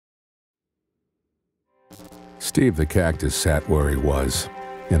Steve the cactus sat where he was,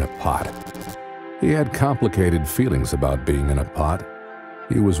 in a pot. He had complicated feelings about being in a pot.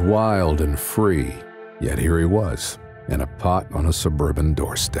 He was wild and free, yet here he was, in a pot on a suburban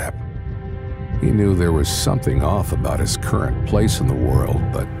doorstep. He knew there was something off about his current place in the world,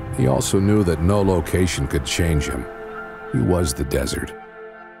 but he also knew that no location could change him. He was the desert.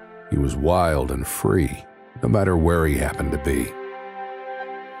 He was wild and free, no matter where he happened to be.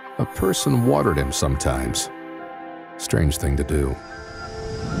 A person watered him sometimes. Strange thing to do.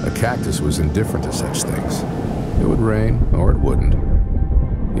 A cactus was indifferent to such things. It would rain or it wouldn't.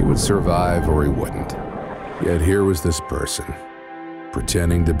 He would survive or he wouldn't. Yet here was this person,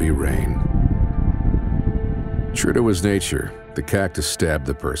 pretending to be rain. True to his nature, the cactus stabbed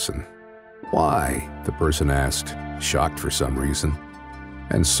the person. Why? The person asked, shocked for some reason.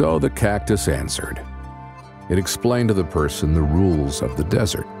 And so the cactus answered. It explained to the person the rules of the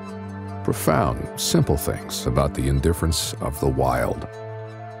desert. Profound, simple things about the indifference of the wild.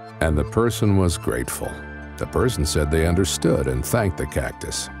 And the person was grateful. The person said they understood and thanked the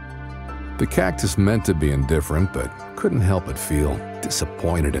cactus. The cactus meant to be indifferent, but couldn't help but feel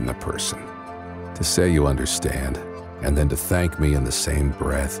disappointed in the person. To say you understand, and then to thank me in the same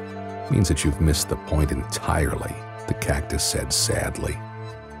breath, means that you've missed the point entirely, the cactus said sadly.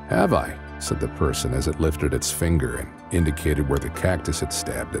 Have I? Said the person as it lifted its finger and indicated where the cactus had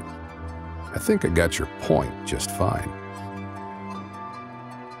stabbed it. I think I got your point just fine.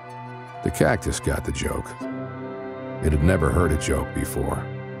 The cactus got the joke. It had never heard a joke before.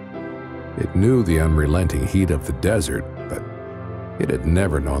 It knew the unrelenting heat of the desert, but it had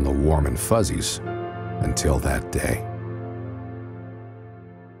never known the warm and fuzzies until that day.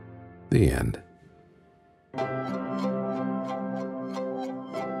 The end.